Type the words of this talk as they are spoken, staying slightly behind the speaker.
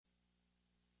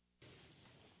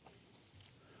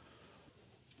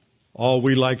All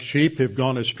we like sheep have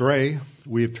gone astray.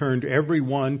 We have turned every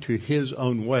one to his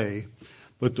own way,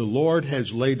 but the Lord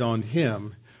has laid on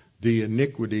him the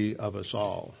iniquity of us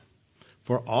all.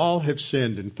 For all have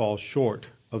sinned and fall short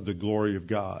of the glory of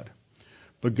God.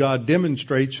 But God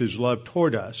demonstrates his love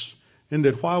toward us in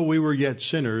that while we were yet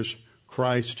sinners,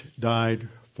 Christ died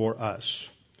for us.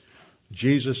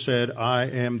 Jesus said, I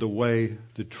am the way,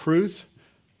 the truth,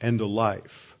 and the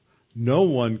life. No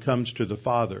one comes to the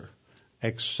Father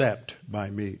except by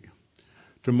me.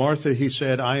 To Martha he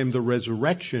said, I am the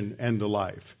resurrection and the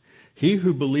life. He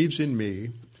who believes in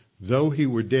me, though he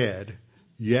were dead,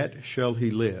 yet shall he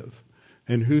live.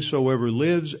 And whosoever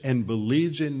lives and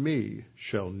believes in me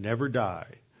shall never die.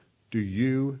 Do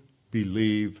you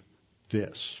believe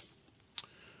this?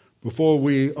 Before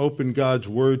we open God's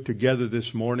Word together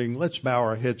this morning, let's bow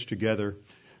our heads together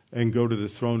and go to the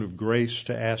throne of grace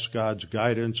to ask God's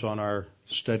guidance on our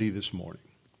study this morning.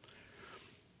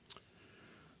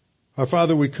 Our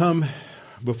Father, we come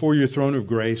before your throne of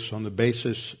grace on the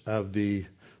basis of the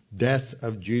death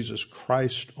of Jesus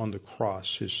Christ on the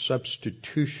cross, his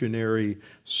substitutionary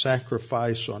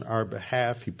sacrifice on our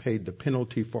behalf. He paid the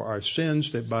penalty for our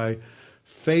sins, that by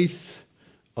faith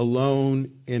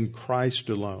alone in Christ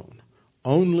alone,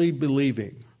 only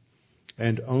believing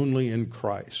and only in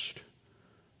Christ,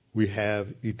 we have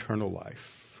eternal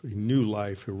life, a new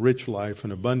life, a rich life,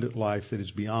 an abundant life that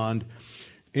is beyond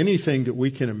anything that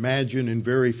we can imagine, and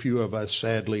very few of us,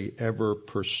 sadly, ever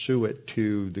pursue it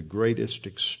to the greatest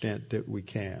extent that we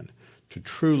can, to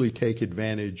truly take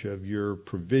advantage of your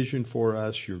provision for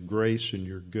us, your grace and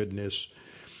your goodness,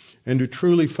 and to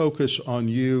truly focus on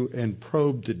you and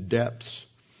probe the depths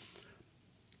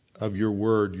of your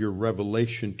word, your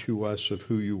revelation to us of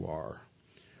who you are.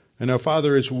 And now,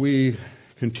 Father, as we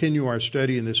continue our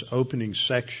study in this opening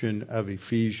section of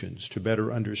Ephesians to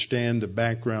better understand the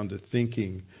background, the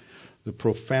thinking, the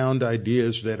profound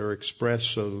ideas that are expressed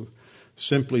so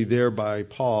simply there by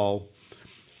Paul,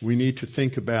 we need to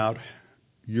think about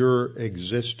your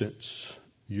existence,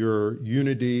 your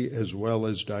unity as well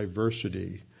as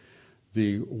diversity,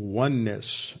 the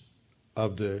oneness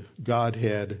of the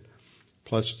Godhead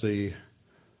plus the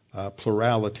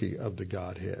plurality of the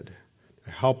Godhead.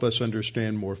 Help us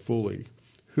understand more fully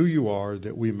who you are,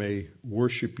 that we may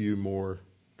worship you more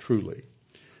truly.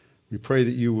 We pray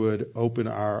that you would open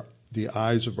the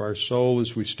eyes of our soul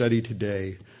as we study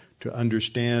today to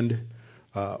understand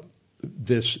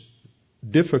this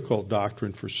difficult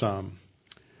doctrine for some,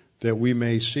 that we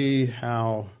may see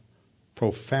how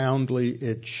profoundly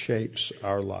it shapes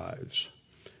our lives.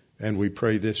 And we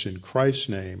pray this in Christ's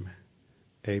name.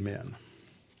 Amen.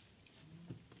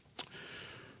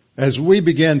 As we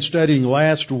began studying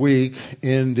last week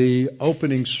in the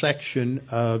opening section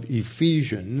of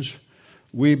Ephesians,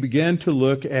 we began to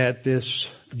look at this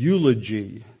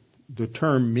eulogy. The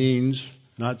term means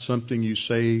not something you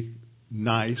say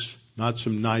nice, not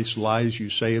some nice lies you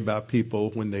say about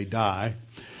people when they die,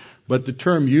 but the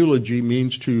term eulogy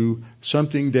means to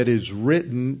something that is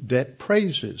written that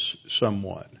praises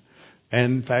someone.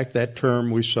 And in fact, that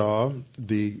term we saw,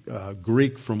 the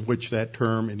Greek from which that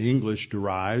term in English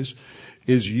derives,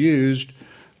 is used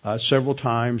several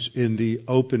times in the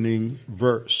opening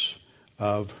verse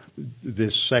of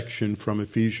this section from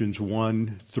Ephesians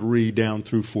 1:3 down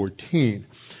through 14.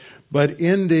 But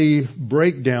in the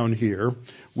breakdown here,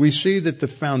 we see that the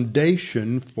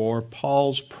foundation for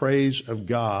Paul's praise of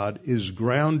God is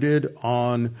grounded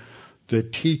on the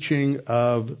teaching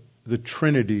of the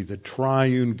Trinity, the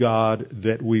triune God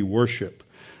that we worship.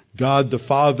 God the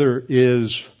Father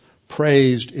is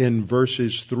praised in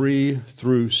verses 3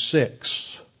 through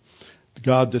 6.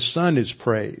 God the Son is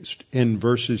praised in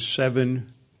verses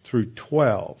 7 through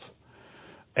 12.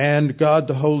 And God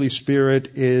the Holy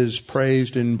Spirit is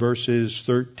praised in verses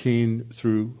 13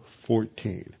 through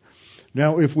 14.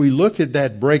 Now, if we look at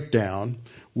that breakdown,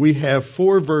 we have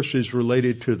 4 verses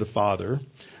related to the Father.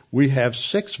 We have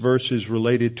 6 verses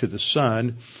related to the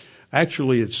Son.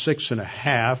 Actually, it's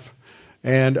 6.5,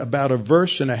 and about a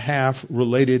verse and a half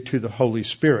related to the Holy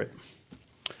Spirit.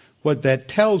 What that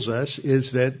tells us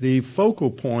is that the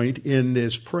focal point in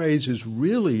this praise is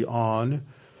really on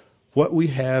what we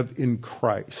have in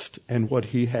Christ and what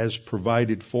He has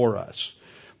provided for us.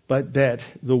 But that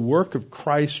the work of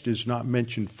Christ is not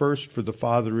mentioned first, for the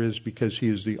Father is, because He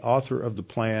is the author of the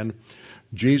plan.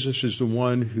 Jesus is the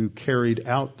one who carried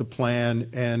out the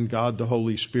plan, and God the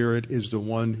Holy Spirit is the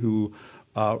one who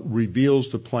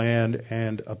reveals the plan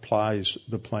and applies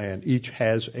the plan. Each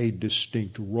has a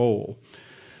distinct role.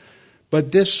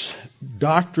 But this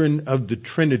doctrine of the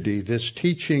Trinity, this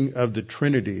teaching of the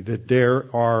Trinity, that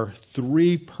there are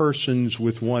 3 persons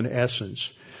with one essence,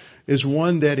 is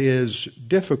one that is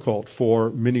difficult for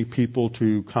many people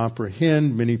to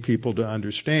comprehend, many people to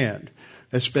understand,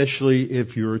 especially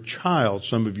if you're a child.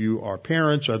 Some of you are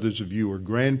parents, others of you are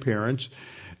grandparents.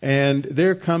 And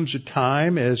there comes a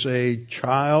time as a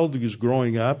child who's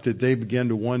growing up that they begin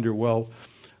to wonder, well,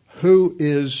 who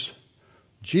is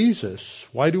Jesus?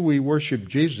 Why do we worship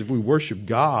Jesus? If we worship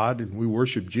God and we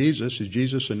worship Jesus, is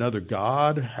Jesus another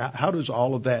God? How does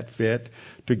all of that fit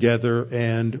together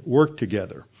and work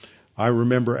together? I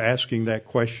remember asking that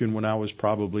question when I was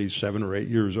probably 7 or 8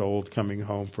 years old, coming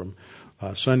home from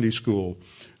Sunday school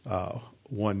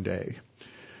one day.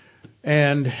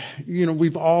 And,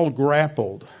 we've all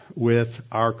grappled with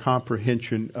our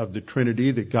comprehension of the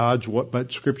Trinity,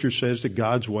 but Scripture says that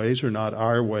God's ways are not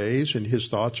our ways and His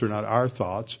thoughts are not our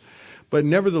thoughts. But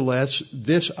nevertheless,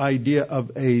 this idea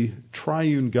of a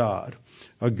triune God,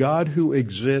 a God who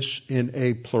exists in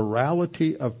a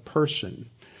plurality of person,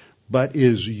 but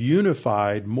is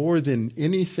unified more than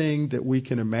anything that we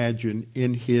can imagine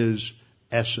in His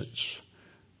essence.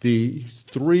 The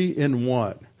 3 in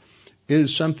 1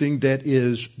 is something that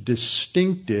is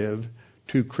distinctive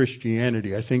to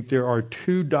Christianity. I think there are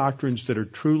 2 doctrines that are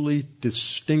truly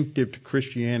distinctive to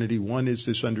Christianity. One is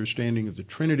this understanding of the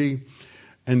Trinity,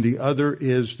 and the other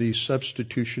is the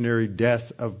substitutionary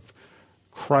death of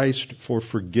Christ for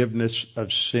forgiveness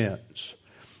of sins.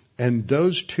 And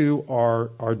those 2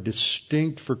 are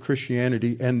distinct for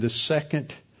Christianity, and the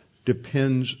second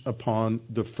depends upon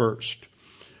the first.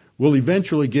 We'll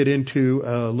eventually get into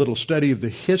a little study of the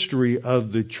history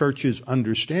of the church's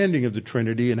understanding of the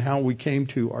Trinity and how we came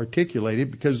to articulate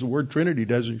it, because the word Trinity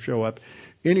doesn't show up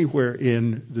anywhere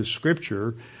in the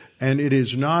Scripture, and it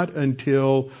is not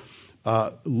until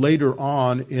later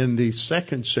on in the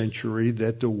 2nd century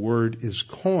that the word is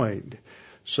coined.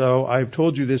 So I've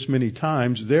told you this many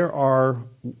times, there are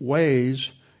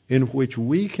ways in which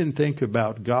we can think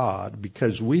about God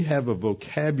because we have a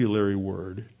vocabulary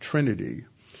word, Trinity,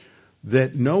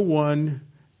 that no one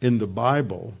in the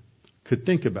Bible could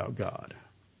think about God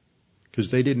because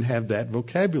they didn't have that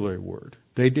vocabulary word.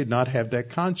 They did not have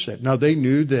that concept. Now, they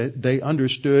knew that they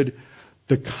understood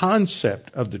the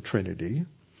concept of the Trinity,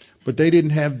 but they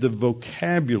didn't have the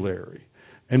vocabulary.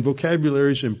 And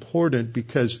vocabulary is important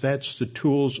because that's the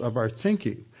tools of our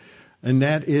thinking. And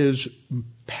that is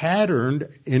patterned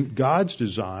in God's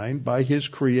design by His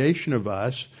creation of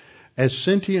us as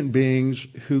sentient beings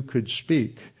who could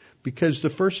speak. Because the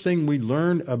first thing we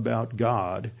learn about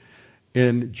God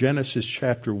in Genesis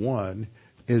chapter 1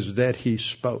 is that He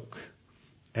spoke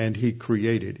and He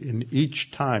created. In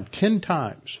each time, 10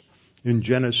 times in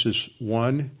Genesis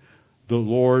 1, the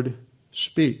Lord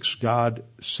speaks. God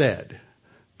said,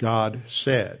 God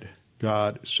said,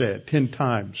 God said, 10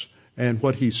 times. And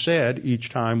what He said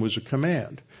each time was a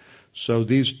command. So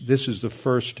this is the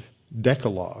first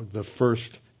Decalogue, the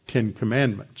first 10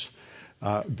 commandments.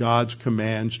 God's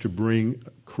commands to bring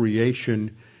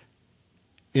creation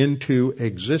into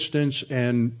existence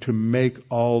and to make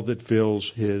all that fills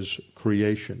His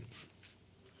creation.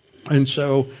 And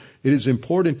so it is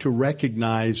important to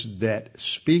recognize that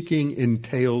speaking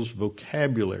entails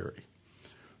vocabulary.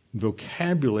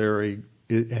 Vocabulary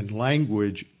and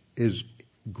language is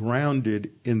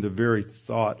grounded in the very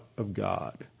thought of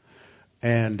God.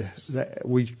 And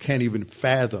we can't even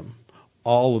fathom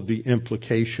all of the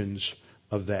implications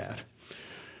of that.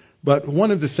 But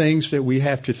one of the things that we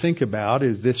have to think about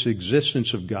is this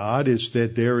existence of God is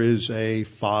that there is a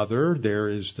Father, there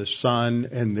is the Son,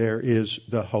 and there is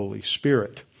the Holy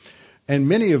Spirit. And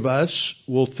many of us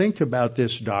will think about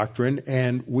this doctrine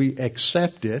and we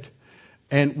accept it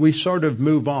and we sort of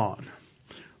move on.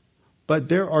 But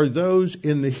there are those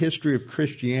in the history of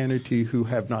Christianity who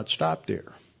have not stopped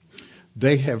there.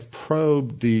 They have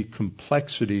probed the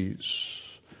complexities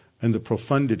and the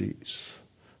profundities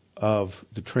of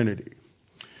the Trinity.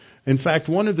 In fact,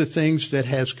 one of the things that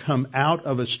has come out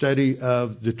of a study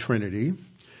of the Trinity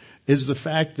is the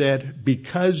fact that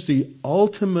because the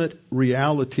ultimate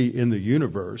reality in the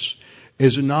universe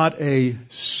is not a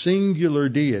singular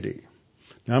deity.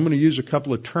 Now, I'm going to use a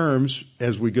couple of terms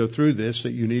as we go through this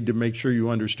that you need to make sure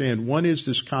you understand. One is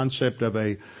this concept of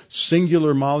a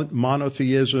singular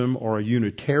monotheism or a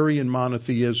Unitarian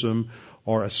monotheism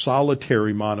or a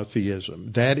solitary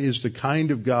monotheism. That is the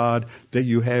kind of God that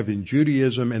you have in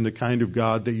Judaism and the kind of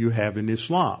God that you have in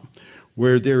Islam,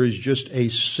 where there is just a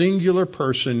singular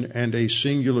person and a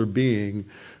singular being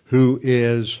who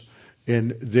is,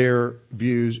 in their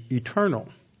views, eternal.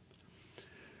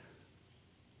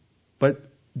 But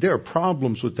there are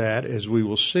problems with that, as we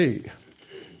will see.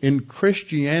 In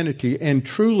Christianity, and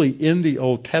truly in the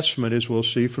Old Testament, as we'll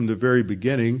see from the very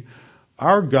beginning,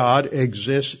 Our God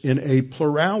exists in a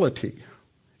plurality,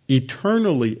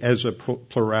 eternally as a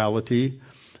plurality,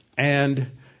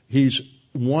 and He's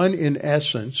one in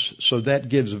essence, so that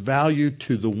gives value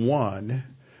to the one,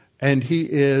 and He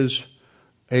is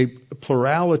a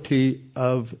plurality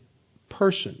of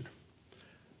person.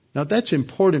 Now that's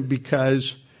important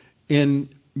because in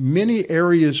many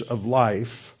areas of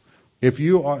life, if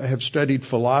you have studied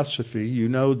philosophy, you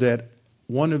know that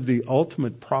one of the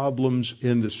ultimate problems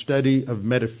in the study of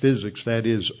metaphysics, that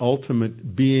is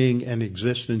ultimate being and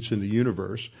existence in the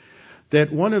universe,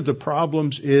 that one of the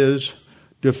problems is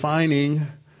defining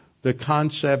the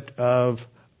concept of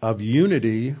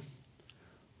unity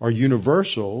or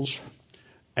universals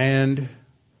and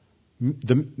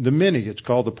the many. It's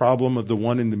called the problem of the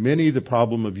one and the many, the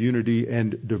problem of unity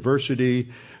and diversity.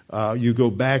 You go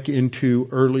back into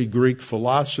early Greek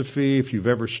philosophy. If you've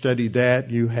ever studied that,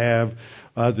 you have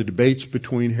the debates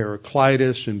between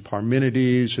Heraclitus and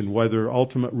Parmenides and whether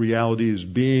ultimate reality is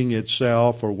being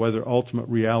itself or whether ultimate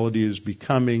reality is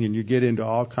becoming, and you get into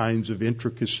all kinds of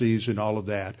intricacies and all of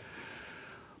that.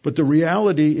 But the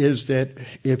reality is that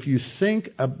if you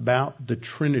think about the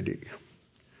Trinity,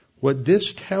 what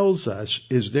this tells us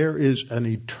is there is an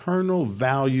eternal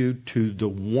value to the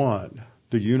one,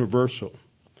 the universal,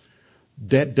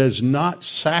 that does not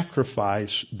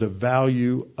sacrifice the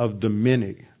value of the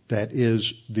many, that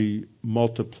is the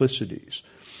multiplicities.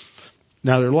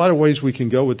 Now, there are a lot of ways we can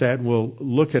go with that, and we'll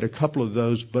look at a couple of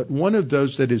those, but one of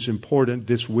those that is important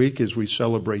this week as we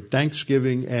celebrate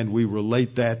Thanksgiving, and we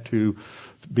relate that to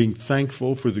being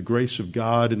thankful for the grace of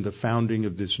God and the founding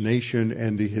of this nation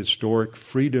and the historic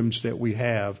freedoms that we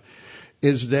have,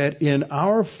 is that in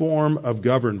our form of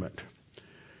government,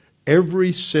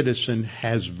 every citizen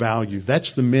has value.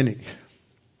 That's the many.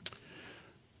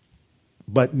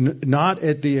 But not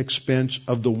at the expense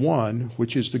of the one,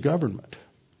 which is the government.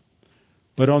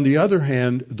 But on the other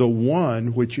hand, the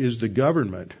one, which is the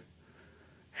government,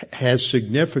 has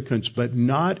significance, but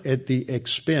not at the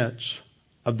expense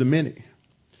of the many.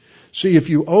 See, if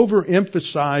you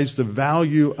overemphasize the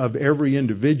value of every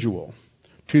individual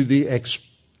to the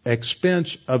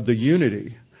expense of the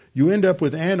unity, you end up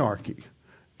with anarchy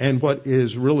and what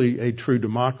is really a true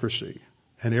democracy,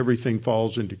 and everything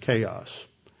falls into chaos.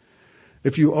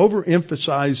 If you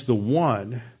overemphasize the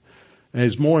one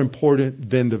as more important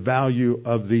than the value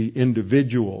of the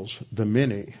individuals, the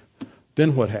many,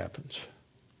 then what happens?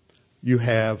 You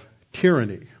have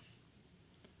tyranny.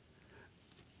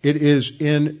 It is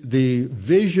in the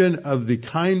vision of the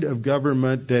kind of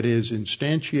government that is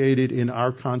instantiated in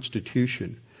our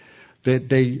Constitution that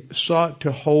they sought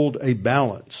to hold a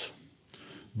balance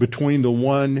between the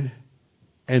one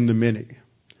and the many,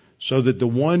 so that the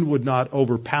one would not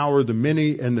overpower the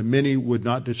many and the many would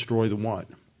not destroy the one.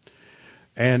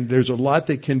 And there's a lot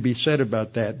that can be said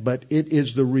about that, but it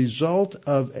is the result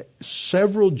of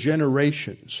several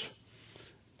generations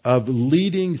of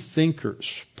leading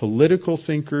thinkers, political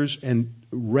thinkers, and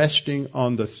resting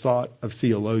on the thought of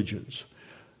theologians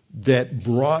that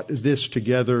brought this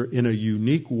together in a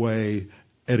unique way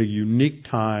at a unique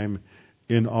time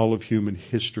in all of human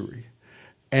history.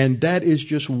 And that is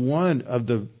just one of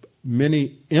the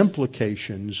many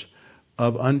implications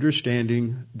of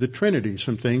understanding the Trinity,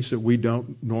 some things that we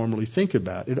don't normally think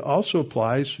about. It also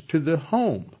applies to the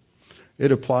home.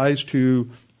 It applies to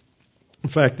the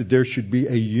fact that there should be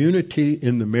a unity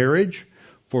in the marriage,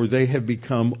 for they have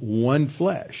become one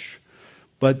flesh.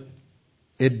 But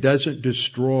it doesn't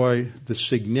destroy the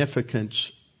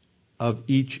significance of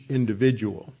each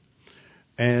individual.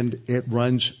 And it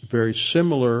runs very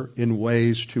similar in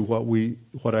ways to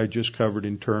what I just covered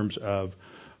in terms of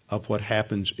what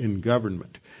happens in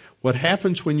government. What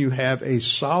happens when you have a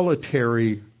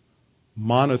solitary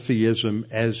monotheism,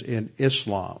 as in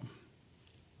Islam?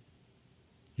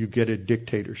 You get a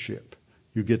dictatorship.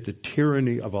 You get the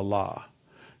tyranny of Allah.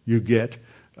 You get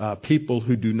people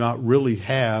who do not really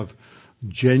have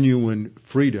genuine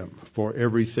freedom, for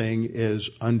everything is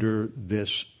under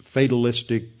this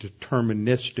fatalistic,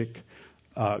 deterministic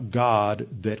God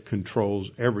that controls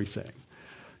everything.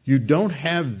 You don't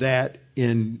have that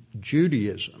in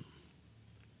Judaism.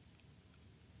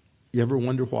 You ever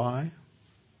wonder why?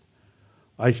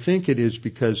 I think it is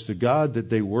because the God that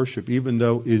they worship, even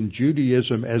though in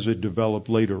Judaism as it developed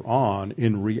later on,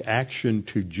 in reaction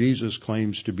to Jesus'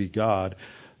 claims to be God,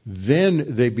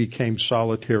 then they became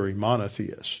solitary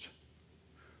monotheists.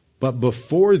 But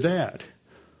before that,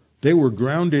 they were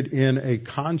grounded in a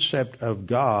concept of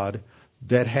God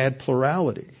that had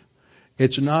plurality.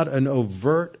 It's not an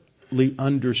overtly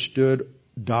understood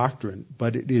doctrine,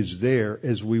 but it is there,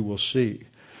 as we will see.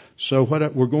 So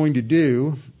what we're going to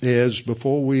do is,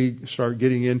 before we start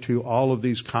getting into all of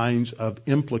these kinds of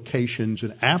implications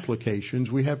and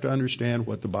applications, we have to understand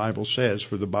what the Bible says.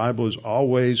 For the Bible is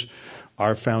always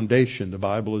our foundation. The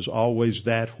Bible is always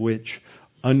that which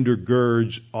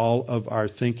undergirds all of our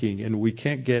thinking. And we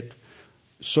can't get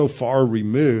so far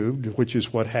removed, which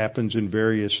is what happens in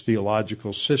various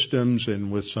theological systems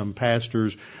and with some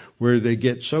pastors, where they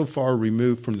get so far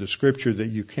removed from the Scripture that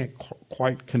you can't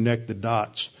quite connect the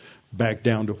dots back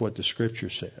down to what the Scripture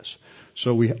says.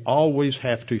 So we always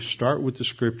have to start with the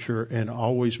Scripture and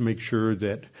always make sure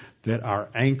that our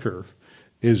anchor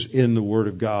is in the Word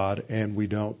of God, and we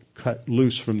don't cut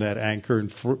loose from that anchor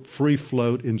and free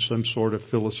float in some sort of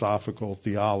philosophical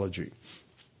theology.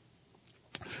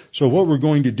 So what we're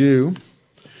going to do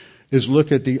is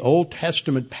look at the Old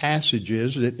Testament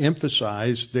passages that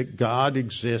emphasize that God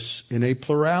exists in a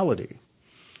plurality,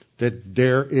 that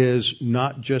there is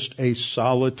not just a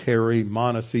solitary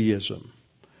monotheism.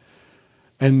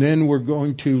 And then we're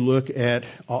going to look at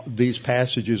these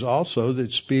passages also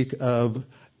that speak of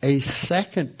a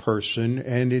second person,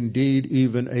 and indeed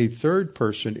even a third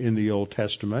person in the Old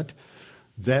Testament,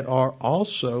 that are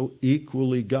also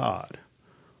equally God.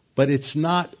 But it's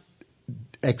not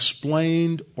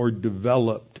explained or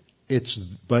developed,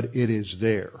 but it is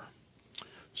there.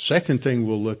 Second thing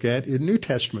we'll look at is New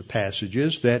Testament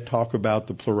passages that talk about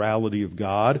the plurality of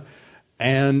God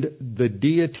and the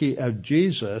deity of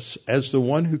Jesus as the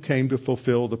one who came to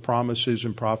fulfill the promises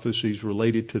and prophecies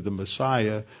related to the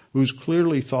Messiah, who's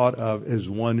clearly thought of as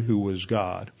one who was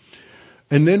God.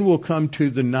 And then we'll come to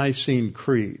the Nicene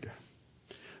Creed.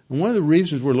 And one of the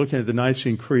reasons we're looking at the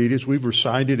Nicene Creed is we've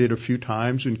recited it a few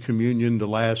times in communion the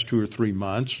last 2 or 3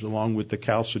 months, along with the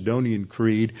Chalcedonian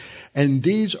Creed. And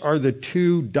these are the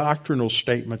two doctrinal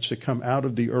statements that come out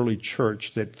of the early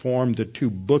church that form the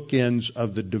two bookends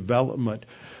of the development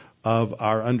of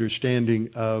our understanding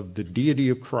of the deity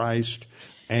of Christ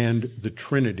and the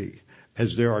Trinity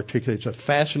as they're articulated.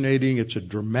 It's a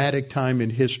dramatic time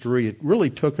in history. It really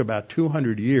took about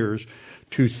 200 years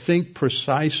to think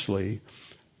precisely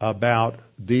about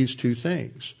these two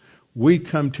things. We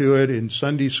come to it in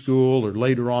Sunday school or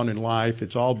later on in life.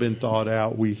 It's all been thought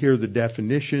out. We hear the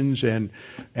definitions and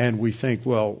we think,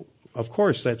 well, of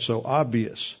course that's so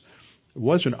obvious. It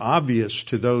wasn't obvious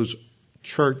to those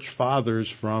church fathers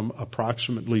from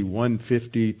approximately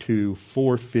 150 to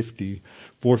 450,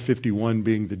 451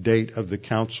 being the date of the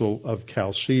Council of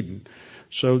Chalcedon.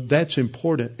 So that's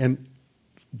important. And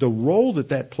the role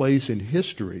that plays in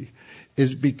history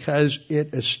is because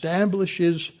it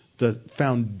establishes the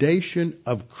foundation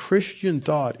of Christian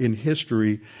thought in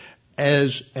history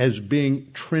as being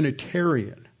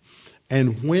Trinitarian.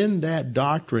 And when that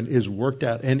doctrine is worked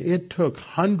out, and it took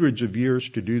hundreds of years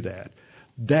to do that,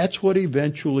 that's what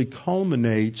eventually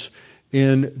culminates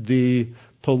in the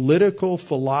political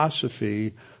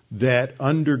philosophy that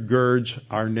undergirds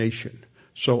our nation.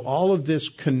 So all of this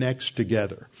connects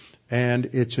together. And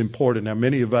it's important. Now,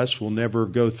 many of us will never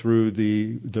go through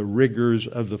the rigors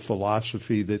of the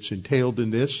philosophy that's entailed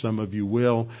in this. Some of you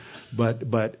will.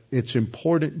 But it's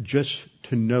important just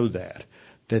to know that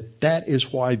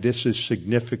is why this is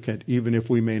significant, even if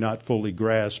we may not fully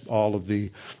grasp all of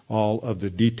the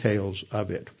details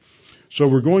of it. So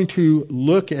we're going to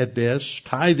look at this,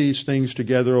 tie these things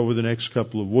together over the next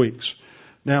couple of weeks.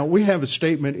 Now, we have a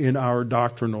statement in our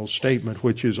doctrinal statement,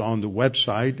 which is on the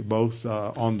website, both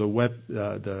on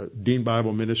the Dean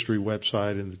Bible Ministry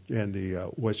website and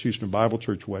the West Houston Bible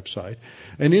Church website.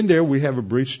 And in there, we have a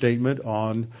brief statement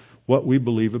on what we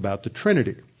believe about the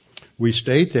Trinity. We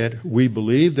state that we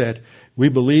believe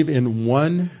in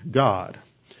one God,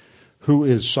 who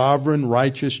is sovereign,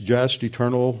 righteous, just,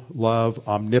 eternal, love,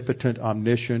 omnipotent,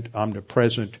 omniscient,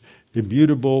 omnipresent,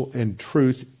 immutable, and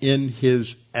truth in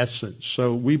His essence.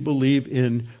 So we believe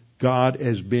in God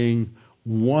as being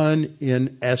one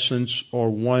in essence or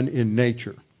one in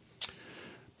nature.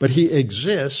 But He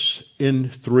exists in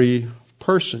three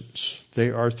persons. They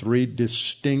are three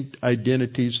distinct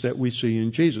identities that we see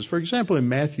in Jesus. For example, in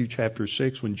Matthew chapter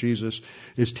 6, when Jesus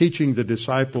is teaching the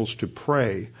disciples to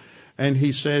pray, and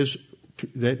He says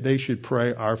that they should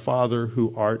pray, "Our Father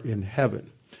who art in heaven."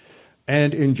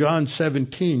 And in John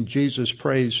 17, Jesus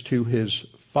prays to His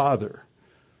Father.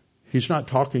 He's not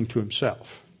talking to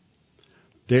Himself.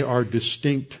 They are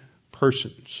distinct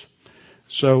persons.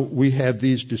 So we have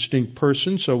these distinct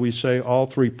persons. So we say all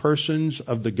three persons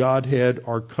of the Godhead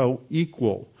are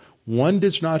co-equal. One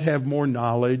does not have more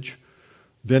knowledge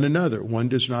than another. One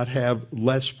does not have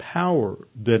less power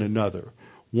than another.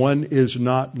 One is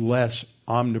not less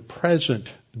omnipresent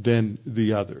than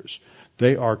the others.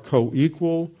 They are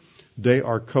co-equal. They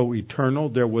are co-eternal.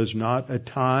 There was not a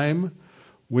time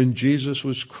when Jesus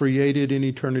was created in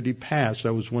eternity past.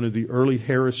 That was one of the early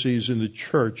heresies in the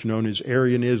church, known as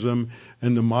Arianism,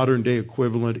 and the modern day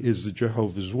equivalent is the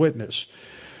Jehovah's Witness.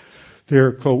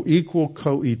 They're co-equal,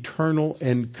 co-eternal,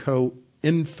 and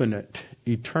co-infinite.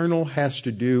 Eternal has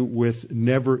to do with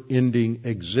never-ending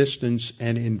existence,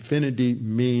 and infinity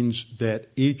means that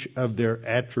each of their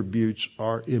attributes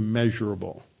are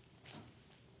immeasurable.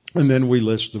 And then we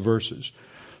list the verses.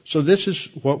 So this is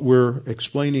what we're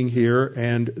explaining here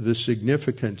and the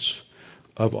significance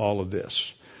of all of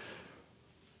this.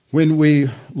 When we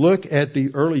look at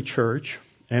the early church,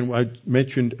 and I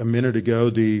mentioned a minute ago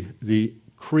the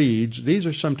creeds, these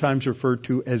are sometimes referred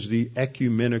to as the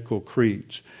ecumenical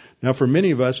creeds. Now for many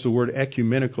of us, the word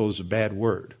ecumenical is a bad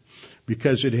word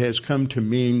because it has come to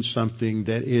mean something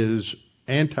that is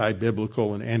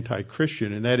anti-biblical and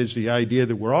anti-Christian, and that is the idea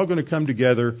that we're all going to come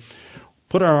together,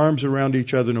 put our arms around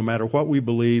each other no matter what we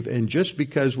believe, and just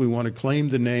because we want to claim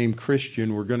the name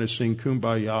Christian, we're going to sing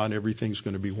Kumbaya and everything's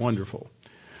going to be wonderful.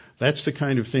 That's the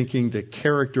kind of thinking that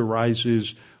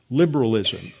characterizes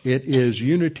liberalism. It is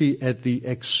unity at the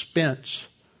expense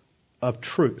of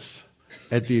truth,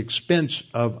 at the expense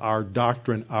of our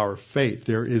doctrine, our faith.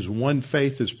 There is one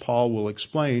faith, as Paul will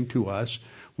explain to us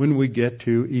when we get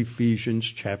to Ephesians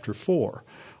chapter 4.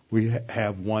 We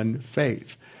have one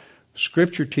faith.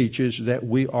 Scripture teaches that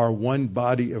we are one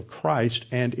body of Christ,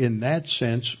 and in that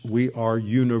sense, we are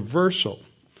universal.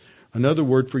 Another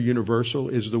word for universal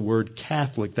is the word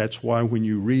Catholic. That's why when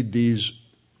you read these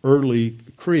early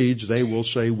creeds, they will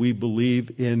say, we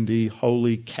believe in the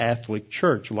Holy Catholic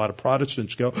Church. A lot of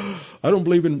Protestants go, I don't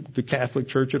believe in the Catholic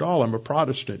Church at all. I'm a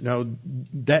Protestant. Now,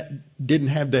 that didn't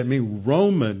have that mean.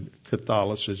 Roman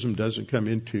Catholicism doesn't come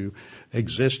into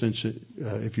existence.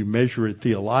 If you measure it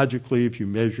theologically, if you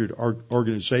measure it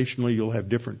organizationally, you'll have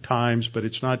different times, but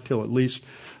it's not till at least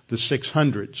the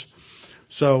 600s.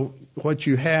 So what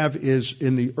you have is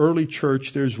in the early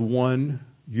church, there's one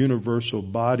universal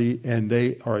body, and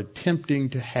they are attempting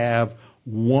to have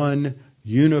one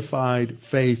unified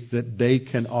faith that they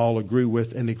can all agree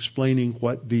with, and explaining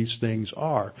what these things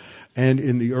are. And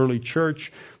in the early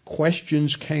church,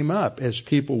 questions came up as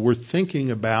people were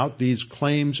thinking about these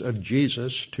claims of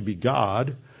Jesus to be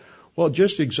God. Well,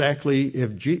 just exactly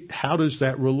how does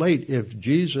that relate? If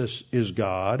Jesus is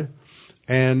God,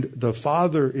 and the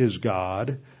Father is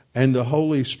God, and the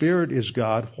Holy Spirit is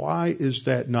God, why is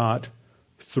that not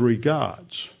three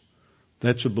gods?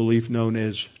 That's a belief known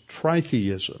as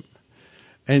tritheism.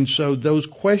 And so those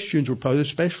questions were posed,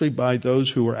 especially by those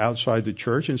who were outside the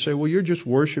church, and say, well, you're just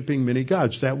worshiping many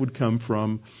gods. That would come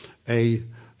from a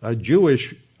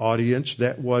Jewish audience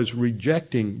that was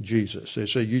rejecting Jesus. They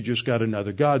say, you just got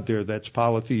another God there. That's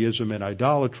polytheism and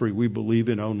idolatry. We believe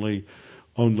in only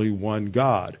one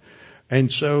God. And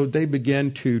so they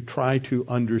began to try to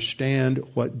understand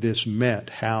what this meant,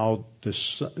 how the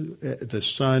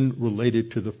Son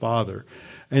related to the Father.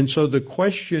 And so the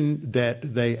question that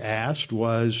they asked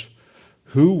was,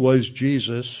 who was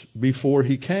Jesus before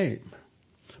he came,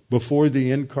 before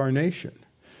the incarnation?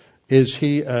 Is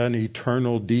he an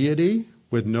eternal deity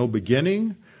with no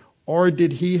beginning, or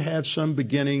did he have some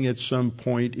beginning at some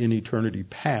point in eternity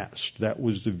past? That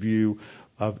was the view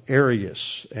of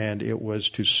Arius, and it was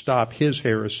to stop his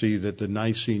heresy that the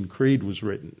Nicene Creed was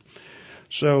written.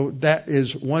 So that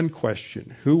is one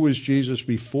question. Who was Jesus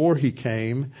before he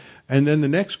came? And then the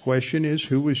next question is,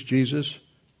 who was Jesus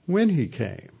when he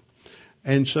came?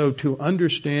 And so to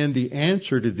understand the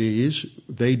answer to these,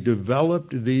 they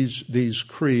developed these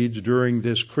creeds during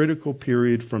this critical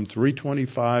period from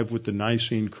 325 with the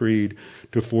Nicene Creed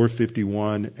to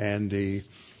 451 and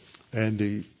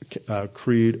the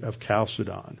Creed of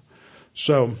Chalcedon.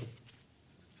 So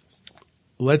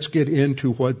let's get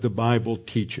into what the Bible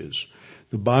teaches.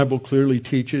 The Bible clearly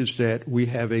teaches that we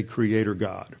have a creator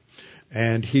God,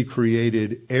 and he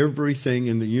created everything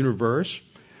in the universe,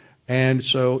 and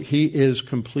so he is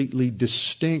completely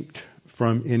distinct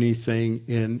from anything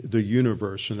in the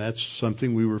universe, and that's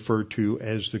something we refer to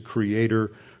as the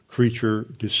creator-creature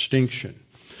distinction.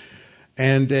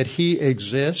 And that he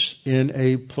exists in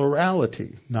a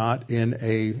plurality, not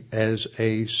as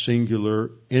a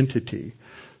singular entity.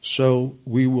 So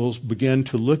we will begin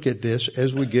to look at this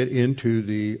as we get into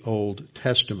the Old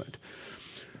Testament.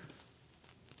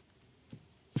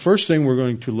 The first thing we're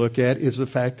going to look at is the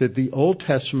fact that the Old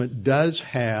Testament does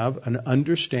have an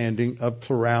understanding of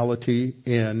plurality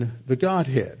in the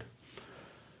Godhead.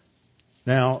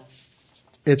 Now,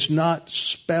 it's not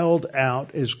spelled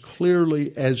out as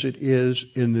clearly as it is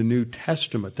in the New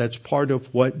Testament. That's part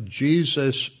of what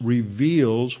Jesus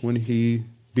reveals when he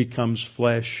becomes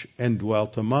flesh and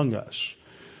dwelt among us.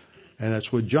 And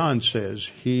that's what John says.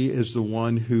 He is the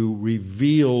one who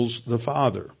reveals the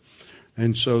Father.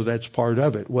 And so that's part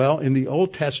of it. Well, in the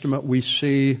Old Testament, we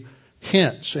see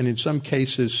hints, and in some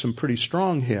cases some pretty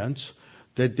strong hints,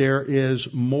 that there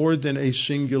is more than a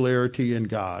singularity in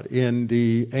God. In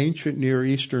the ancient Near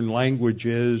Eastern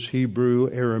languages, Hebrew,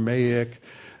 Aramaic,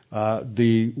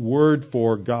 the word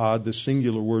for God, the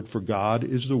singular word for God,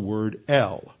 is the word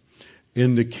El.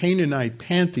 In the Canaanite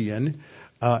pantheon,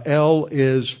 El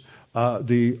is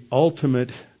the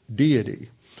ultimate deity.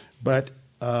 But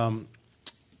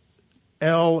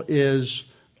El is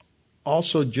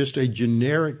also just a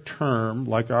generic term,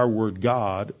 like our word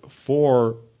God,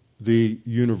 for the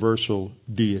universal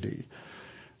deity.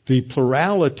 The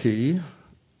plurality,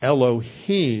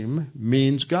 Elohim,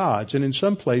 means gods, and in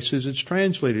some places it's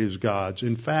translated as gods.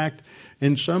 In fact,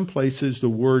 in some places the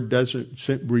word doesn't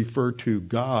refer to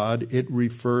God, it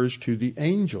refers to the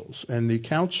angels and the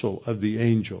council of the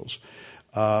angels,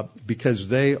 because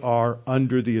they are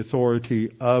under the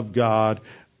authority of God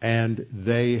and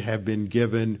they have been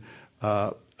given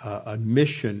a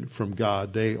mission from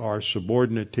God. They are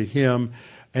subordinate to Him.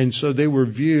 And so they were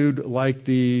viewed like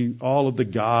all of the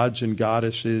gods and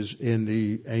goddesses in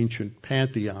the ancient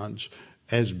pantheons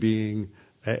as being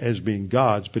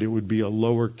gods, but it would be a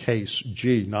lowercase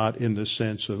g, not in the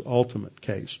sense of ultimate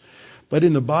case. But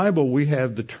in the Bible, we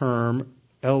have the term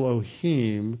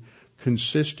Elohim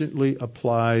consistently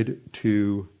applied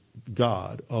to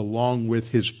God, along with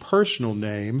His personal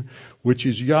name, which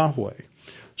is Yahweh.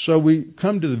 So we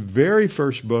come to the very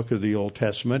first book of the Old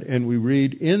Testament and we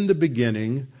read, in the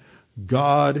beginning,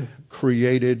 God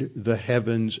created the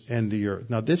heavens and the earth.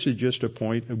 Now this is just a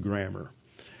point of grammar.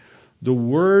 The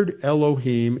word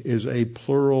Elohim is a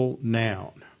plural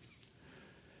noun.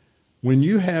 When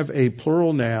you have a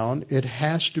plural noun, it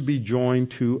has to be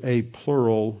joined to a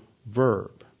plural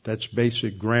verb. That's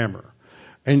basic grammar.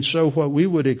 And so what we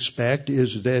would expect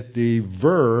is that the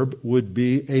verb would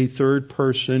be a third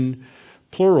person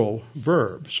plural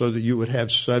verb, so that you would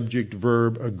have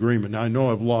subject-verb agreement. Now, I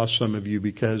know I've lost some of you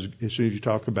because as soon as you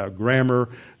talk about grammar,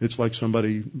 it's like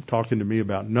somebody talking to me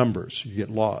about numbers. You get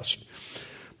lost.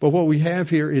 But what we have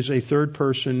here is a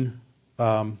third-person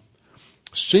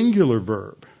singular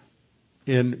verb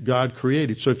in God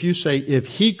created. So if you say, if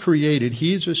He created,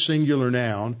 He's a singular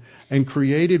noun, and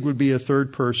created would be a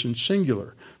third-person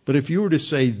singular. But if you were to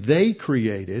say they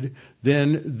created,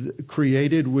 then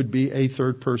created would be a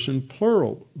third-person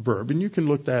plural verb. And you can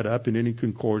look that up in any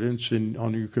concordance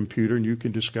on your computer, and you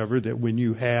can discover that when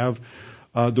you have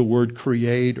the word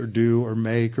create or do or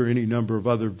make or any number of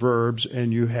other verbs,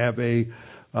 and you have a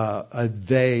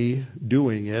they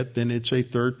doing it, then it's a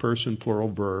third-person plural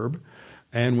verb.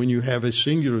 And when you have a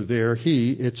singular there,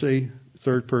 he, it's a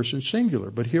third-person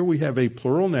singular. But here we have a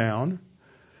plural noun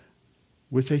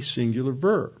with a singular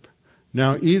verb.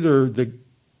 Now, either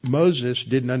Moses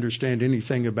didn't understand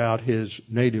anything about his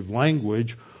native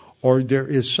language, or there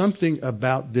is something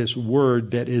about this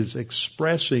word that is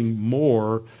expressing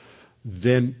more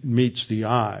than meets the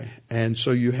eye. And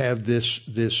so you have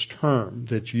this term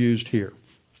that's used here.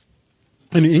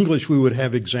 In English, we would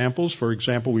have examples. For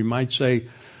example, we might say,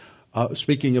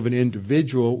 speaking of an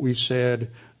individual, we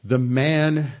said, the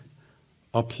man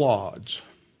applauds.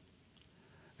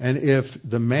 And if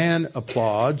the man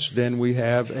applauds, then we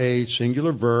have a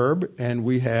singular verb and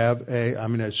we have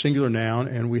a singular noun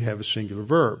and we have a singular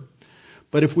verb.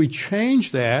 But if we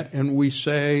change that and we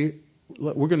say,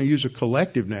 we're going to use a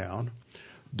collective noun,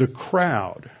 the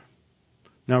crowd.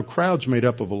 Now, crowd's made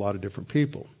up of a lot of different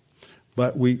people,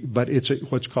 but it's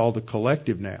what's called a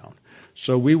collective noun.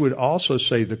 So we would also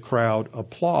say the crowd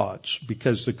applauds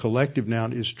because the collective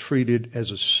noun is treated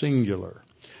as a singular.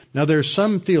 Now, there are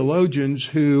some theologians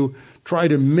who try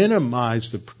to minimize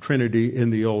the Trinity in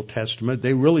the Old Testament.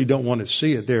 They really don't want to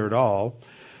see it there at all.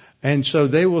 And so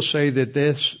they will say that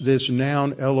this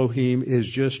noun Elohim is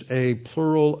just a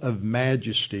plural of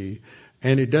majesty,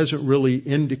 and it doesn't really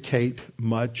indicate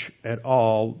much at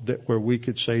all that where we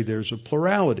could say there's a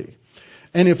plurality.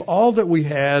 And if all that we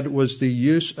had was the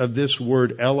use of this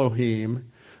word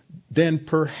Elohim, then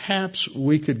perhaps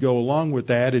we could go along with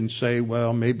that and say,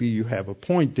 well, maybe you have a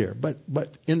point there.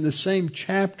 But in the same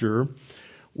chapter,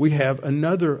 we have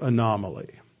another anomaly.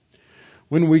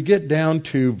 When we get down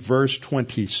to verse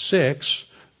 26,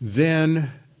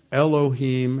 then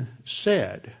Elohim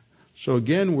said. So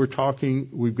again,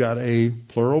 we've got a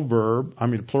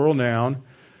plural noun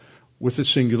with a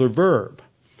singular verb.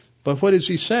 But what does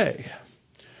he say?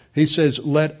 He says,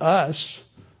 let us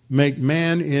make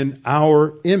man in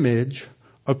our image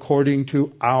according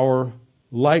to our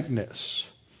likeness.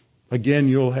 Again,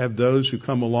 you'll have those who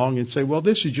come along and say, well,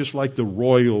 this is just like the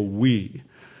royal we.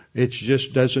 It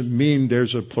just doesn't mean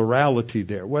there's a plurality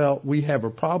there. Well, we have a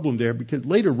problem there because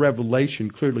later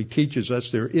Revelation clearly teaches us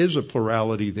there is a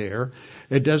plurality there.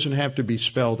 It doesn't have to be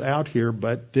spelled out here,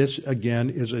 but this, again,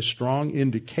 is a strong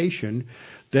indication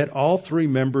that all three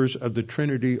members of the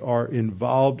Trinity are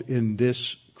involved in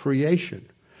this creation.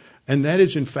 And that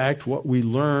is, in fact, what we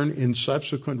learn in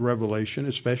subsequent revelation,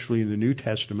 especially in the New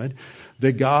Testament,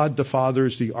 that God the Father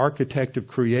is the architect of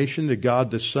creation, that God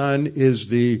the Son is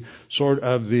the sort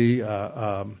of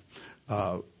the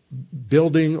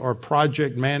building or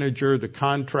project manager, the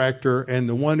contractor, and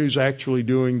the one who's actually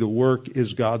doing the work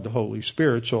is God the Holy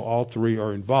Spirit. So all three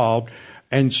are involved.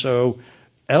 And so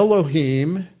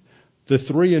Elohim, the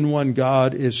three-in-one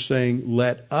God, is saying,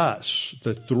 let us,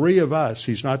 the three of us.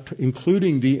 He's not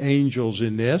including the angels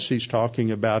in this. He's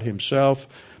talking about himself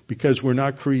because we're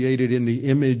not created in the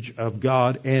image of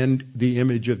God and the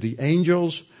image of the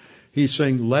angels. He's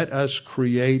saying, let us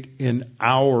create in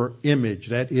our image.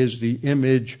 That is the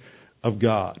image of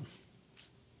God.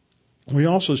 We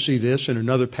also see this in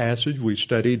another passage we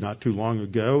studied not too long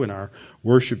ago in our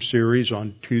worship series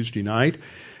on Tuesday night.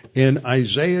 In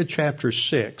Isaiah chapter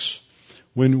 6,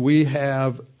 when we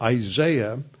have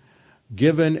Isaiah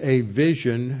given a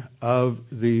vision of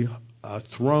the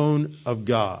throne of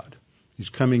God. He's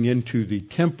coming into the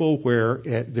temple where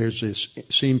there's this,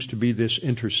 seems to be this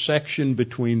intersection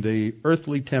between the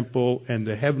earthly temple and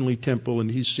the heavenly temple,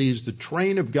 and he sees the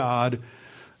train of God,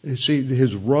 see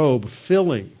his robe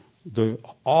filling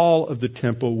all of the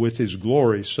temple with his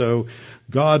glory. So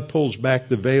God pulls back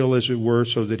the veil, as it were,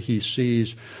 so that he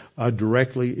sees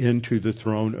directly into the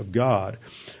throne of God.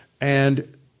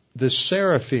 And the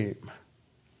seraphim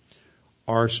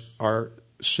are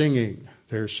singing.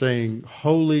 They're saying,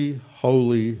 holy,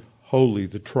 holy, holy,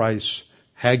 the trice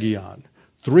Hagion.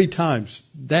 3 times.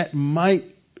 That might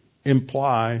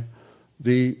imply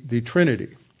the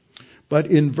Trinity. But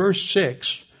in verse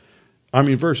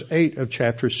 8 of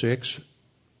chapter 6,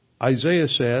 Isaiah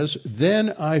says,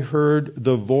 then I heard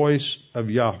the voice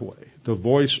of Yahweh, the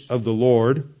voice of the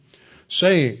Lord,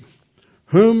 saying,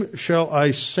 whom shall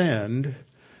I send,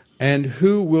 and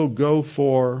who will go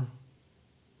for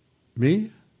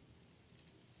me?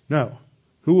 No.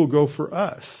 Who will go for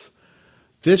us?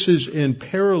 This is in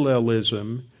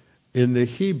parallelism in the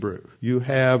Hebrew. You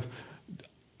have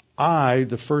I,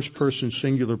 the first person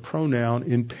singular pronoun,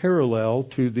 in parallel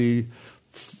to the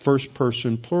first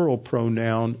person plural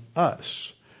pronoun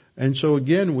us. And so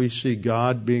again, we see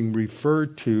God being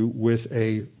referred to with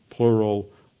a plural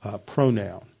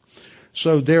pronoun.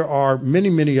 So there are many,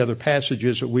 many other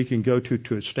passages that we can go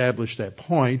to establish that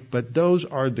point, but those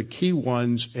are the key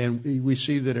ones, and we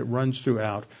see that it runs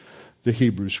throughout the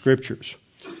Hebrew Scriptures.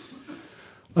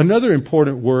 Another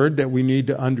important word that we need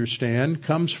to understand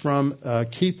comes from a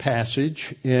key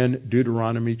passage in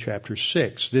Deuteronomy chapter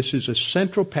 6. This is a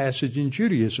central passage in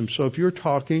Judaism. So if you're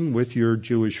talking with your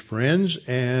Jewish friends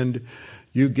and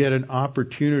you get an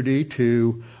opportunity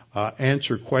to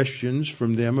answer questions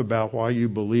from them about why you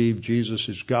believe Jesus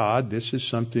is God, this is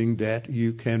something that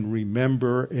you can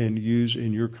remember and use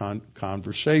in your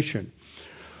conversation.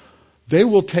 They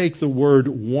will take the word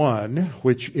one,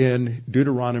 which in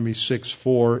Deuteronomy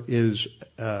 6:4 is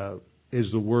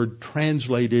the word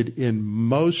translated in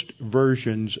most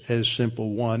versions as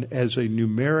simple one, as a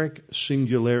numeric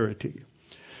singularity.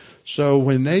 So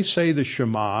when they say the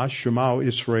Shema, Shema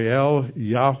Israel,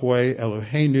 Yahweh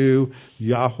Eloheinu,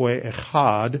 Yahweh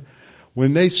Echad,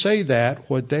 when they say that,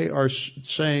 what they are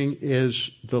saying is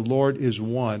the Lord is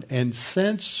one. And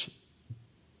since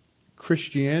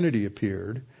Christianity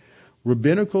appeared,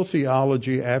 rabbinical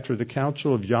theology after the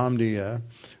Council of Yamnia,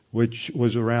 which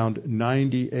was around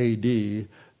 90 A.D.,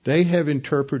 they have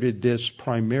interpreted this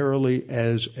primarily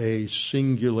as a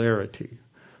singularity.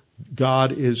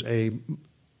 God is a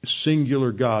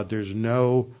singular God. There's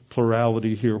no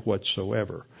plurality here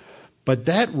whatsoever. But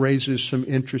that raises some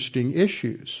interesting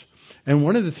issues. And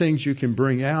one of the things you can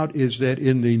bring out is that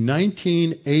in the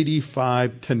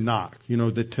 1985 Tanakh,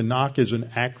 the Tanakh is an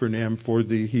acronym for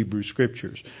the Hebrew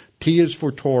Scriptures. T is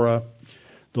for Torah,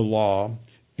 the law.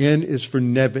 N is for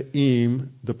Nevi'im,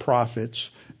 the prophets.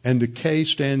 And the K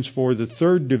stands for the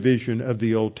third division of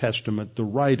the Old Testament, the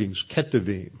writings,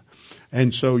 Ketuvim.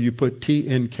 And so you put T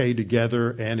and K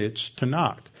together and it's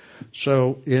Tanakh.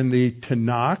 So in the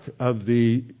Tanakh of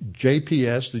the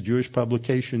JPS, the Jewish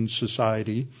Publication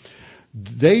Society,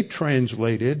 they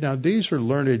translated, now these are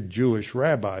learned Jewish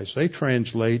rabbis, they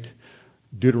translate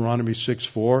Deuteronomy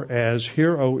 6:4 as,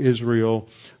 Hear, O Israel,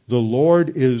 the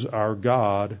Lord is our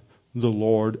God, the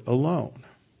Lord alone.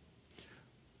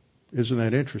 Isn't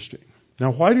that interesting?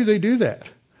 Now, why do they do that?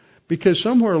 Because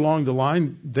somewhere along the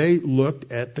line, they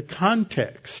looked at the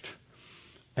context.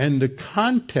 And the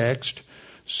context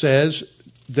says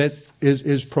that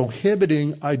is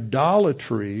prohibiting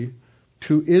idolatry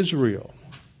to Israel.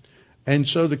 And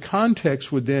so the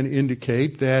context would then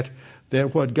indicate that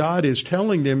what God is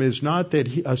telling them is not that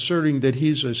asserting that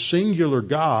He's a singular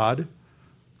God,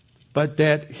 but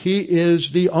that He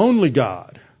is the only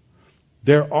God.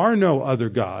 There are no other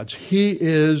gods. He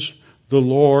is the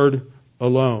Lord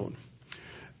alone.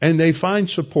 And they find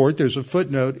support, there's a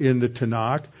footnote in the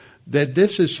Tanakh, that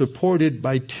this is supported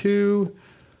by two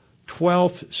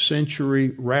 12th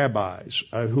century rabbis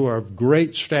who are of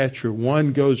great stature.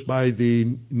 One goes by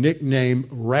the nickname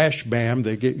Rashbam.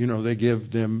 They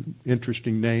give them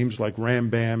interesting names, like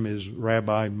Rambam is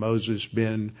Rabbi Moses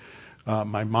ben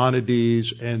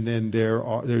Maimonides, and then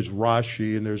there's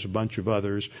Rashi, and there's a bunch of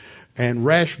others. And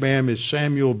Rashbam is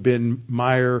Samuel ben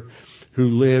Meir,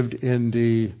 who lived in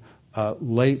the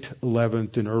late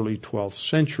 11th and early 12th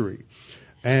century.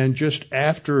 And just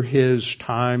after his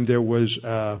time, there was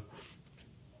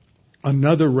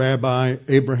another rabbi,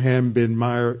 Abraham ben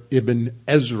Meir ibn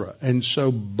Ezra. And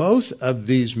so both of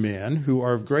these men, who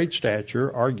are of great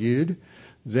stature, argued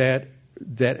that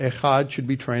echad should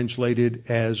be translated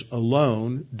as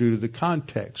alone due to the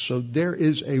context. So there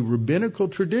is a rabbinical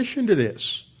tradition to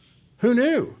this. Who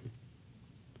knew?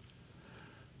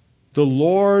 The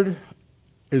Lord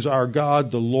is our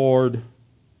God, the Lord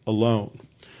alone.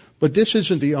 But this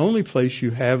isn't the only place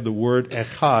you have the word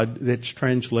echad that's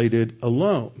translated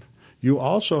alone. You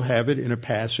also have it in a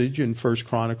passage in 1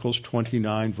 Chronicles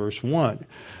 29, verse 1.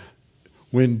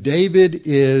 When David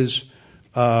is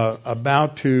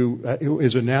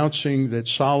is announcing that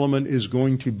Solomon is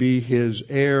going to be his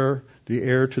heir, the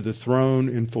heir to the throne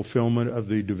in fulfillment of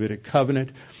the Davidic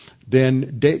covenant,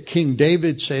 then King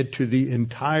David said to the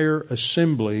entire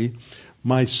assembly,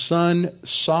 "My son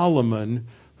Solomon,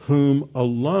 whom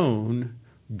alone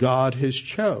God has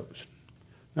chosen."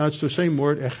 Now it's the same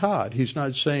word echad. He's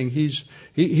not saying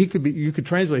he could be. You could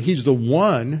translate he's the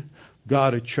one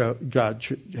God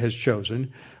has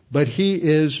chosen, but he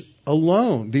is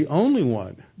alone, the only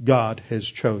one God has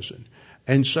chosen.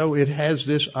 And so it has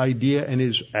this idea and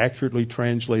is accurately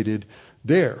translated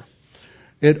there.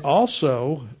 It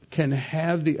also can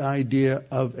have the idea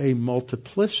of a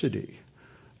multiplicity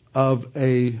of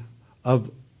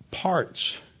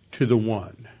parts to the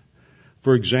one.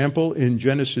 For example, in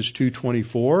Genesis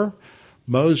 2:24,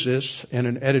 Moses, in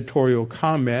an editorial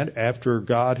comment after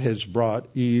God has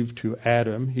brought Eve to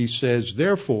Adam, he says,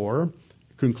 therefore,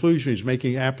 conclusion, he's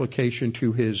making application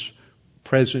to his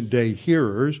present day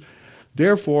hearers,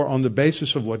 therefore, on the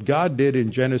basis of what God did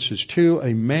in Genesis 2,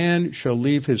 a man shall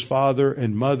leave his father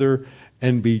and mother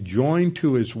and be joined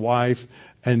to his wife,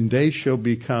 and they shall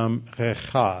become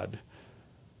echad,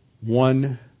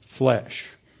 one flesh.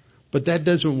 But that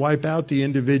doesn't wipe out the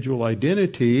individual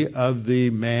identity of the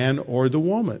man or the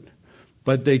woman.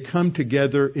 But they come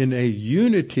together in a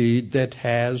unity that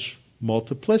has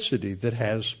multiplicity, that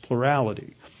has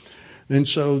plurality. And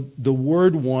so the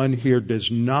word one here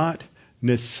does not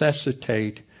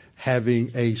necessitate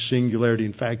having a singularity.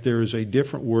 In fact, there is a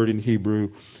different word in Hebrew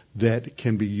that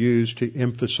can be used to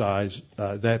emphasize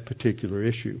that particular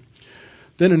issue.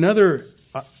 Then another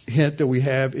hint that we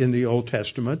have in the Old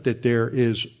Testament that there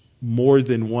is more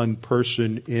than one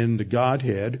person in the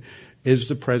Godhead is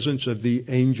the presence of the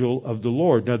angel of the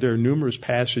Lord. Now, there are numerous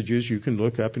passages you can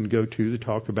look up and go to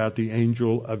talk about the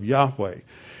angel of Yahweh.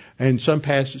 And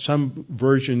some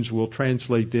versions will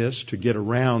translate this to get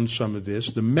around some of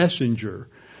this, the messenger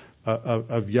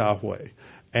of Yahweh.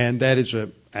 And that is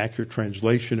an accurate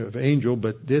translation of angel,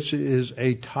 but this is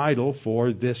a title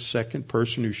for this second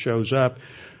person who shows up.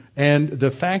 And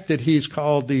the fact that he's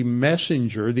called the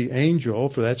messenger, the angel,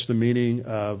 for that's the meaning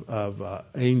of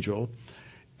angel,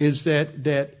 is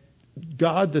that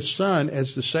God the Son,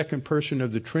 as the second person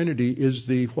of the Trinity, is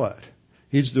the what?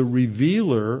 He's the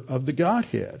revealer of the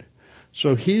Godhead.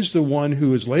 So he's the one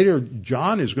who is later,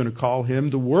 John is going to call him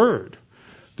the Word.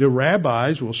 The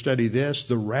rabbis, we'll study this,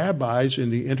 the rabbis in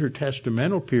the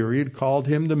intertestamental period called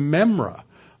him the Memra,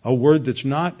 a word that's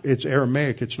not, it's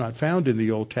Aramaic, it's not found in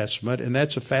the Old Testament, and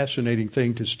that's a fascinating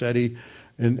thing to study,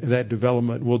 and that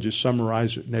development, we'll just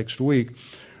summarize it next week.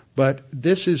 But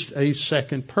this is a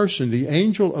second person. The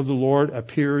angel of the Lord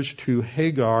appears to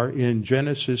Hagar in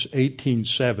Genesis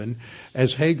 18:7,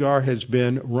 as Hagar has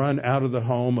been run out of the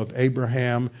home of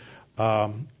Abraham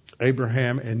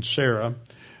and Sarah.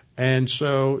 And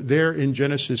so there in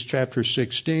Genesis chapter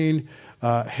 16,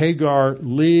 Hagar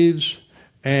leaves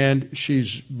and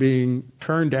she's being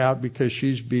turned out because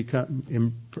she's become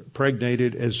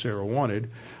impregnated, as Sarah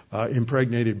wanted,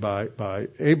 impregnated by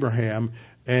Abraham,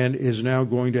 and is now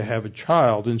going to have a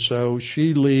child. And so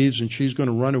she leaves and she's going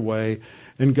to run away.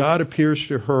 And God appears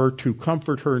to her to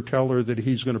comfort her and tell her that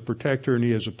He's going to protect her and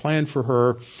He has a plan for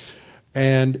her.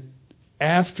 And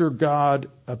after God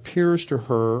appears to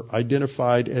her,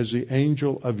 identified as the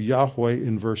angel of Yahweh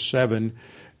in verse 7,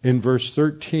 in verse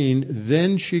 13,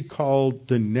 then she called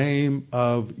the name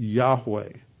of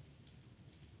Yahweh.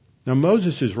 Now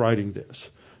Moses is writing this.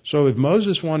 So if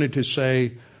Moses wanted to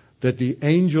say that the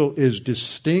angel is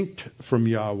distinct from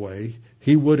Yahweh,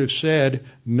 he would have said,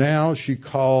 now she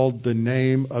called the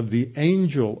name of the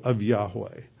angel of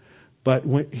Yahweh. But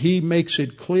when he makes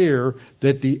it clear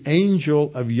that the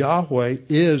angel of Yahweh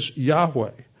is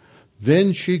Yahweh.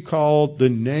 Then she called the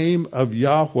name of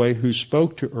Yahweh who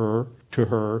spoke to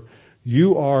her,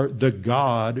 you are the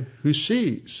God who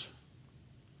sees.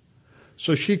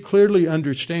 So she clearly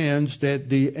understands that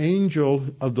the angel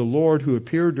of the Lord who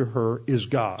appeared to her is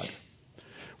God.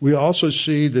 We also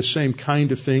see the same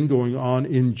kind of thing going on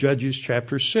in Judges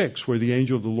chapter 6, where the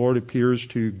angel of the Lord appears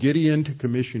to Gideon to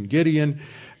commission Gideon,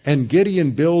 and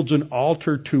Gideon builds an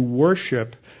altar to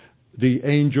worship the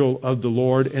angel of the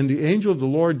Lord. And the angel of the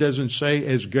Lord doesn't say,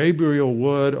 as Gabriel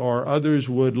would or others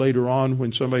would later on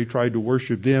when somebody tried to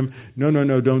worship them, no,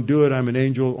 don't do it. I'm an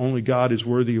angel. Only God is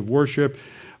worthy of worship.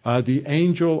 The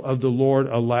angel of the Lord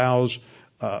allows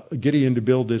Gideon to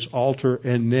build this altar,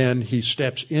 and then he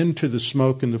steps into the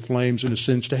smoke and the flames and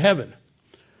ascends to heaven.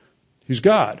 He's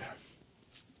God.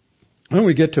 Then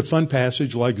we get to fun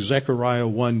passage like Zechariah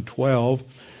 1:12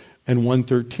 and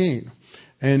 1:13.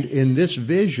 And in this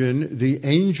vision, the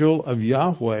angel of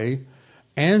Yahweh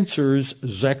answers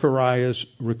Zechariah's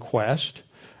request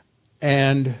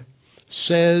and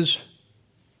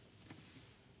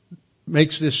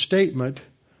makes this statement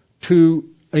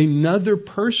to another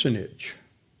personage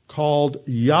called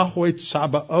Yahweh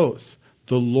Tsabaoth,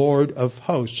 the Lord of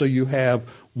hosts. So you have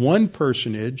one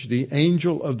personage, the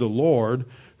angel of the Lord,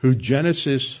 who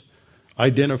Genesis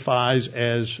identifies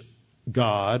as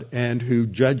God and who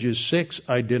Judges 6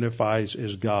 identifies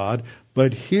as God.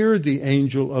 But here the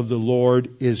angel of the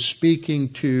Lord is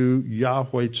speaking to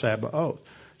Yahweh Tsabaoth.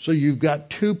 So you've got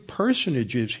two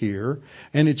personages here,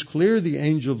 and it's clear the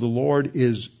angel of the Lord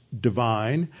is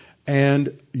divine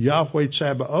and Yahweh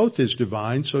Tsabaoth is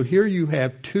divine. So here you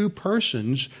have two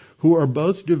persons who are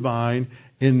both divine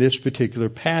in this particular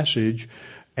passage.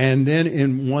 And then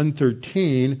in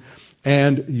 1:13,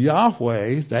 and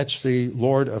Yahweh, that's the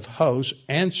Lord of hosts,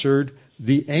 answered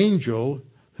the angel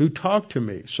who talked to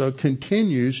me. So it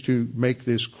continues to make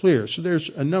this clear. So there's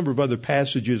a number of other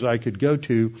passages I could go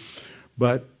to,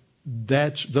 but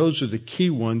those are the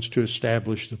key ones to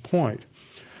establish the point.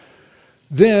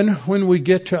 Then when we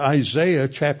get to Isaiah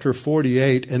chapter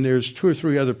 48, and there's 2 or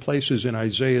 3 other places in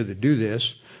Isaiah that do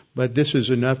this, but this is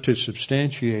enough to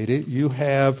substantiate it, you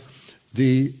have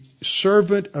the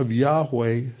servant of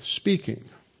Yahweh speaking.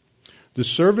 The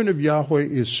servant of Yahweh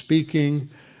is speaking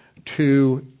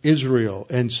to Israel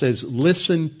and says,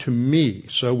 listen to me.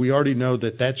 So we already know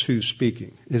that that's who's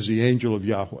speaking, is the angel of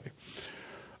Yahweh.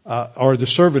 Or the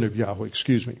servant of Yahweh,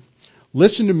 excuse me.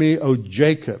 Listen to me, O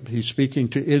Jacob. He's speaking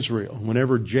to Israel.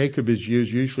 Whenever Jacob is used,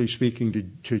 usually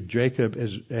speaking to Jacob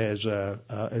as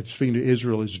speaking to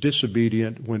Israel is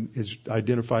disobedient. When it's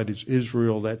identified as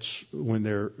Israel, that's when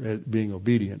they're being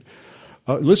obedient.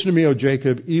 Listen to me, O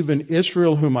Jacob, even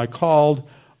Israel whom I called,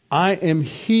 I am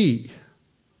he.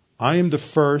 I am the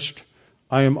first.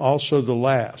 I am also the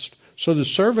last. So the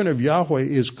servant of Yahweh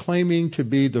is claiming to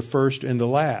be the first and the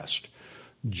last.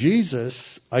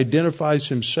 Jesus identifies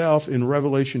himself in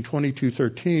Revelation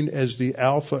 22:13 as the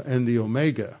Alpha and the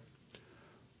Omega,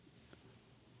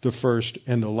 the first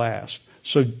and the last.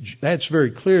 So that's very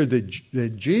clear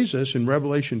that Jesus in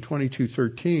Revelation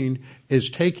 22:13 is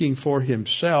taking for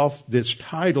himself this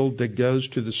title that goes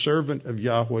to the servant of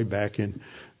Yahweh back in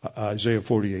Isaiah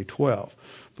 48:12.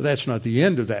 But that's not the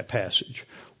end of that passage.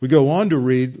 We go on to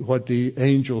read what the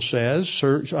angel says,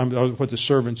 what the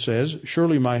servant says.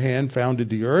 Surely my hand founded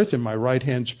the earth and my right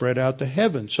hand spread out the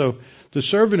heavens. So the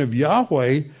servant of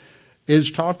Yahweh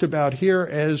is talked about here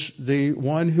as the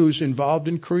one who's involved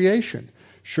in creation.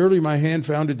 Surely my hand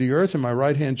founded the earth and my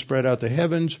right hand spread out the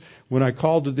heavens. When I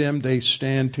call to them, they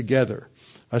stand together.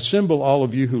 Assemble all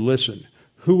of you who listen.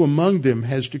 Who among them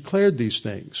has declared these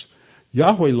things?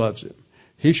 Yahweh loves him.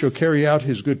 He shall carry out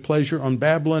his good pleasure on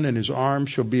Babylon, and his arm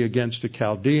shall be against the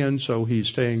Chaldeans. So he's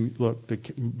saying, look, the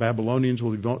Babylonians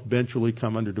will eventually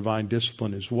come under divine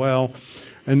discipline as well.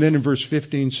 And then in verse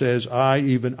 15 says, I,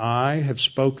 even I, have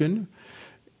spoken.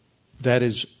 that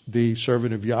is the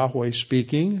servant of Yahweh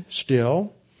speaking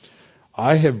still.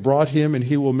 I have brought him, and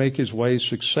he will make his ways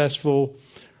successful.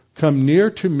 Come near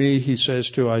to me, he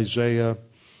says to Isaiah.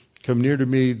 Come near to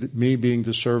me, me being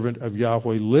the servant of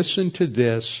Yahweh. Listen to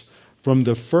this. From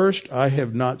the first I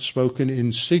have not spoken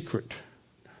in secret.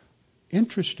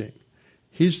 Interesting.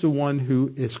 He's the one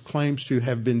who claims to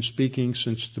have been speaking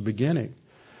since the beginning.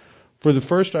 For the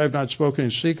first I have not spoken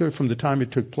in secret. From the time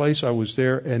it took place, I was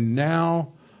there. And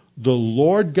now the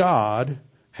Lord God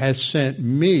has sent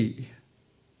me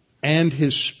and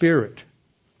his Spirit.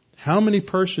 How many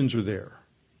persons are there?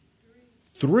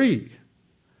 3.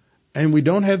 And we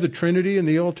don't have the Trinity in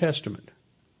the Old Testament.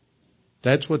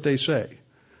 That's what they say.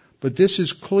 But this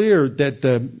is clear that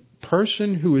the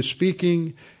person who is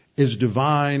speaking is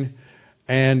divine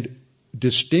and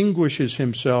distinguishes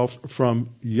himself from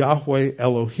Yahweh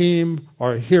Elohim,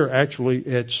 or here actually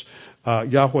it's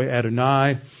Yahweh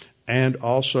Adonai, and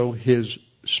also his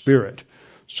Spirit.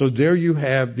 So there you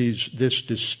have this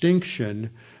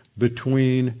distinction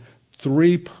between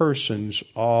 3 persons,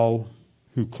 all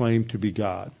who claim to be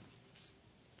God.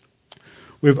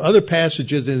 We have other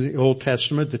passages in the Old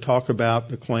Testament that talk about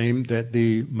the claim that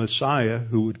the Messiah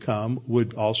who would come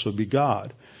would also be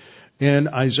God. In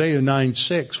Isaiah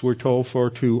 9:6, we're told,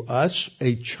 for to us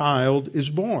a child is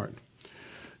born.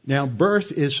 Now,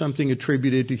 birth is something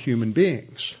attributed to human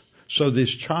beings. So this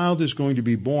child is going to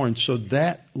be born. So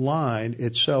that line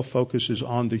itself focuses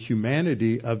on the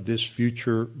humanity of this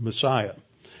future Messiah.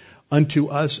 Unto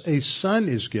us a son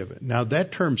is given. Now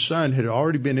that term son had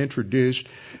already been introduced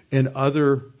in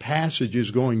other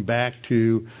passages going back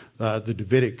to the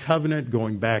Davidic covenant,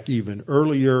 going back even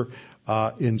earlier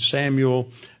in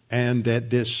Samuel, and that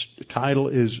this title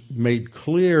is made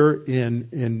clear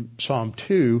in Psalm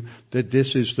 2 that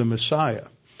this is the Messiah.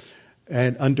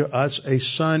 And unto us a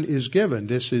son is given.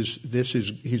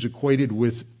 He's equated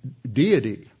with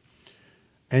deity.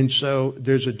 And so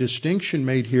there's a distinction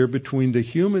made here between the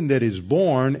human that is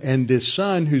born and this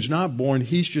son who's not born.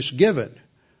 He's just given.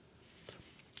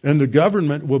 And the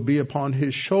government will be upon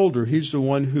his shoulder. He's the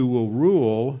one who will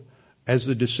rule as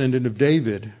the descendant of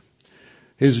David.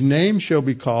 His name shall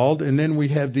be called, and then we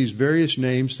have these various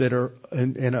names that are,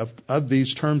 and of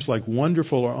these terms like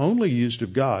wonderful are only used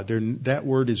of God. That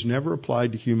word is never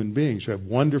applied to human beings. You have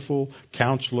wonderful,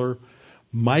 counselor,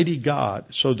 mighty God.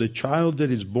 So the child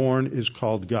that is born is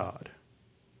called God.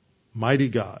 Mighty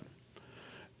God.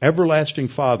 Everlasting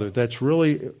Father. That's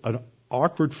really an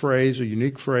awkward phrase, a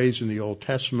unique phrase in the Old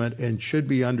Testament, and should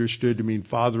be understood to mean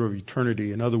Father of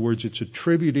eternity. In other words, it's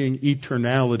attributing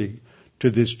eternality to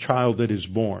this child that is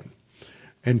born,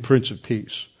 and Prince of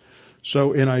Peace.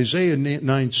 So in Isaiah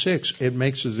 9:6, it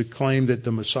makes the claim that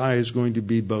the Messiah is going to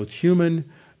be both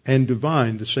human and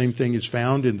divine. The same thing is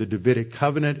found in the Davidic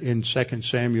covenant in 2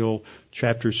 Samuel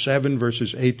chapter 7,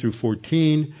 verses 8 through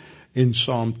 14, in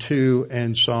Psalm 2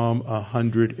 and Psalm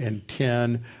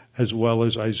 110, as well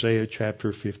as Isaiah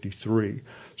chapter 53.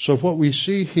 So what we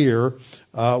see here,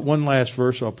 one last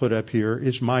verse I'll put up here,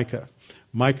 is Micah.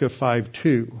 Micah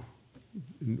 5:2.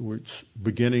 It's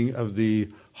beginning of the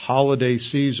holiday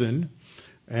season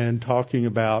and talking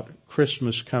about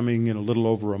Christmas coming in a little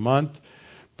over a month.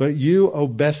 But you, O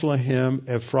Bethlehem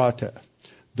Ephratah,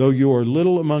 though you are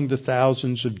little among the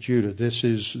thousands of Judah. This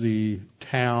is the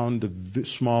town, the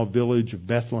small village of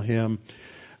Bethlehem.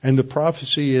 And the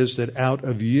prophecy is that out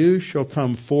of you shall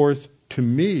come forth to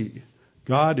me,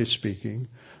 God is speaking,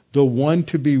 the one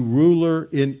to be ruler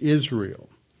in Israel.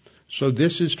 So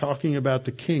this is talking about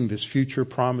the king, this future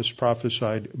promised,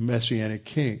 prophesied messianic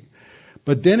king.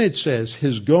 But then it says,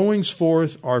 his goings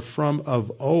forth are from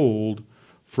of old,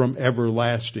 from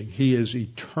everlasting. He is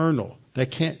eternal.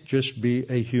 That can't just be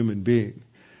a human being.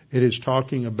 It is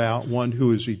talking about one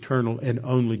who is eternal, and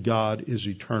only God is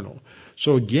eternal.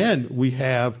 So again, we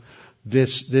have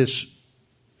this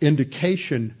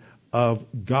indication of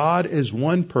God as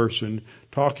one person,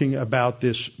 talking about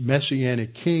this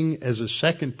messianic king as a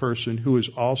second person who is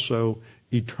also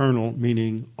eternal,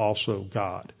 meaning also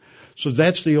God. So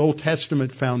that's the Old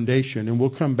Testament foundation, and we'll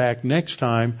come back next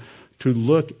time to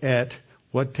look at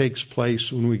what takes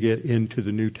place when we get into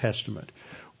the New Testament,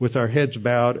 with our heads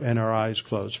bowed and our eyes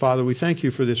closed. Father, we thank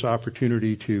you for this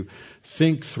opportunity to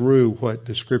think through what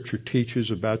the Scripture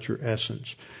teaches about your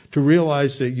essence, to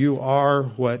realize that you are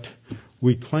what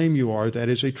we claim you are, that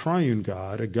is a triune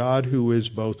God, a God who is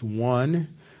both one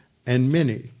and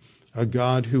many, a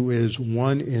God who is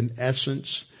one in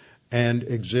essence and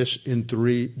exists in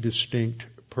 3 distinct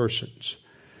persons.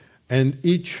 And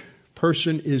each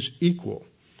person is equal.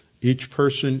 Each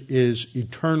person is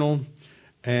eternal,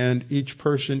 and each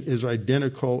person is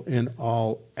identical in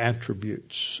all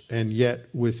attributes. And yet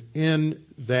within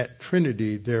that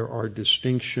Trinity there are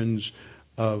distinctions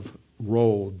of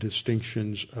role,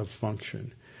 distinctions of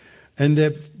function. And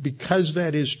that because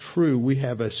that is true, we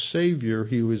have a Savior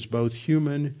who is both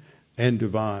human and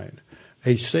divine.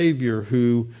 A Savior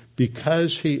who,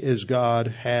 because He is God,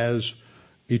 has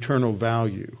eternal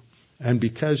value. And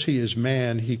because He is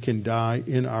man, He can die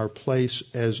in our place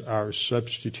as our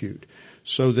substitute.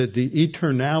 So that the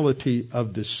eternality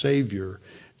of the Savior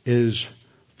is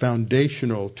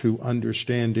foundational to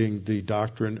understanding the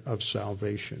doctrine of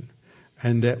salvation.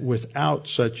 And that without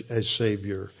such a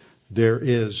Savior, there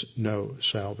is no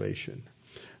salvation.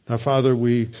 Now, Father,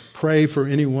 we pray for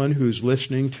anyone who's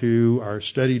listening to our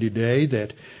study today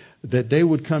that they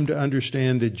would come to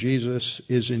understand that Jesus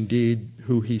is indeed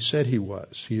who He said He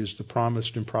was. He is the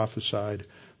promised and prophesied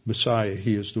Messiah.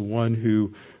 He is the one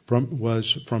who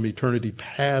was from eternity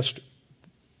past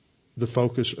the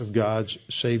focus of God's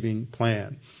saving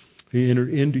plan. He entered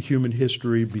into human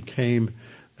history, became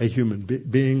a human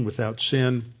being without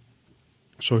sin,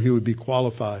 so He would be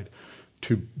qualified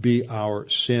to be our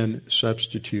sin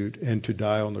substitute and to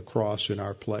die on the cross in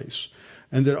our place.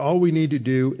 And that all we need to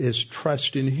do is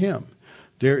trust in Him.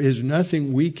 There is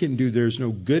nothing we can do. There's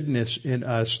no goodness in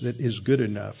us that is good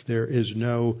enough. There is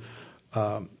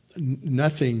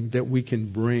nothing that we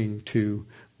can bring to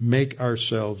make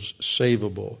ourselves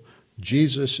savable.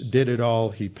 Jesus did it all.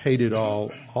 He paid it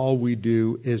all. All we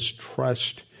do is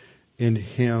trust in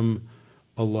Him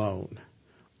alone.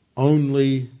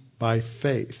 Only by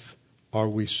faith are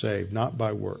we saved, not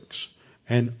by works.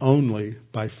 And only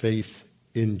by faith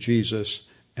in Jesus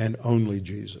and only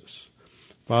Jesus.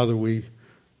 Father, we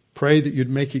pray that You'd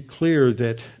make it clear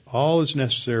that all is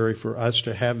necessary for us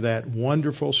to have that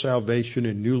wonderful salvation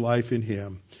and new life in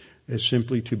Him is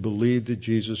simply to believe that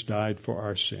Jesus died for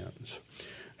our sins.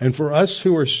 And for us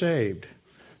who are saved,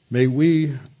 may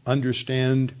we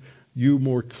understand You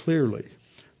more clearly,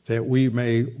 that we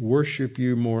may worship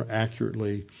You more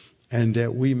accurately, and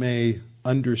that we may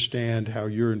understand how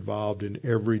You're involved in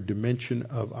every dimension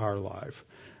of our life,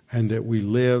 and that we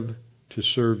live to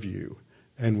serve You.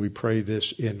 And we pray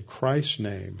this in Christ's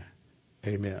name.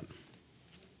 Amen.